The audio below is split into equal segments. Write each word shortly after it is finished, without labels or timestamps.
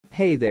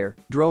Hey there,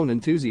 drone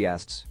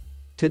enthusiasts.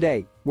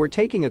 Today, we're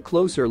taking a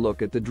closer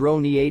look at the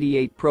drone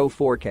E88 Pro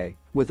 4K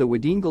with a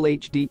Foldable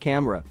HD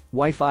camera,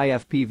 Wi-Fi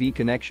FPV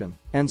connection,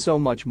 and so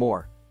much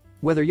more.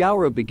 Whether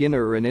you're a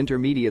beginner or an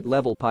intermediate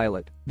level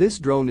pilot, this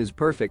drone is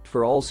perfect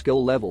for all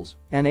skill levels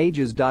and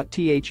ages. The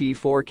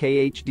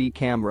 4K HD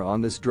camera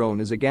on this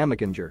drone is a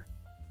Gamakinger.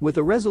 With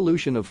a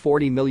resolution of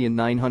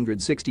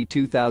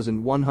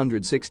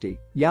 40,962,160,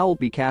 you'll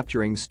be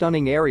capturing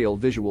stunning aerial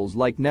visuals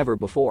like never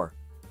before.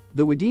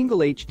 The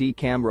Foldable HD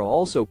camera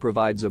also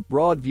provides a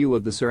broad view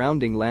of the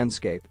surrounding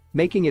landscape,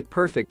 making it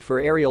perfect for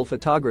aerial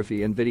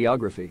photography and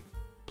videography.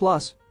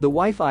 Plus, the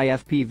Wi-Fi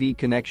FPV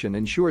connection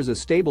ensures a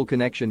stable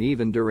connection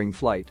even during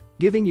flight,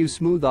 giving you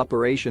smooth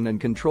operation and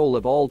control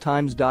at all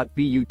times. But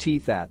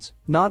that's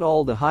not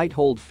all. The height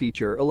hold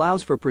feature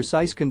allows for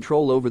precise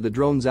control over the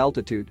drone's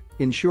altitude,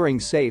 ensuring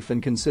safe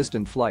and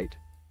consistent flight.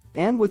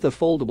 And with a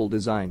foldable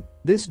design,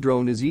 this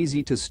drone is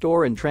easy to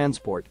store and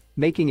transport,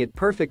 making it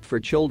perfect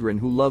for children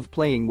who love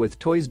playing with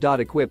toys.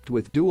 Equipped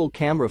with dual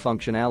camera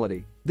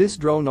functionality, this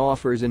drone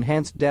offers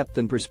enhanced depth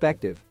and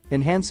perspective,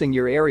 enhancing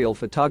your aerial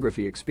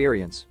photography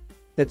experience.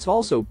 It's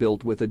also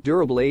built with a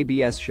durable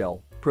ABS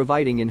shell,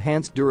 providing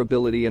enhanced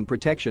durability and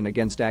protection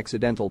against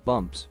accidental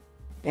bumps.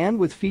 And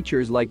with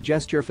features like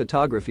gesture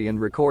photography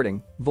and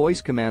recording,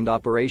 voice command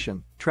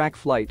operation, track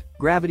flight,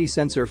 gravity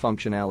sensor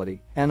functionality,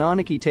 and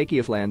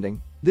takeoff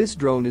landing, this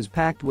drone is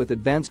packed with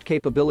advanced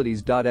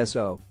capabilities.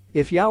 So,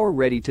 if you're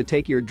ready to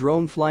take your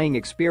drone flying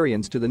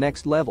experience to the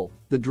next level,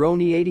 the drone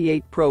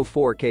E88 Pro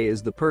 4K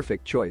is the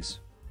perfect choice.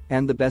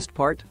 And the best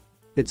part?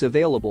 It's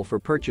available for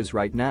purchase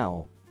right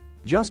now.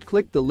 Just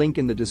click the link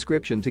in the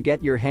description to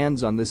get your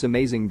hands on this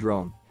amazing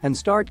drone and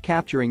start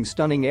capturing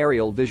stunning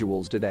aerial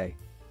visuals today.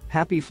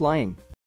 Happy flying!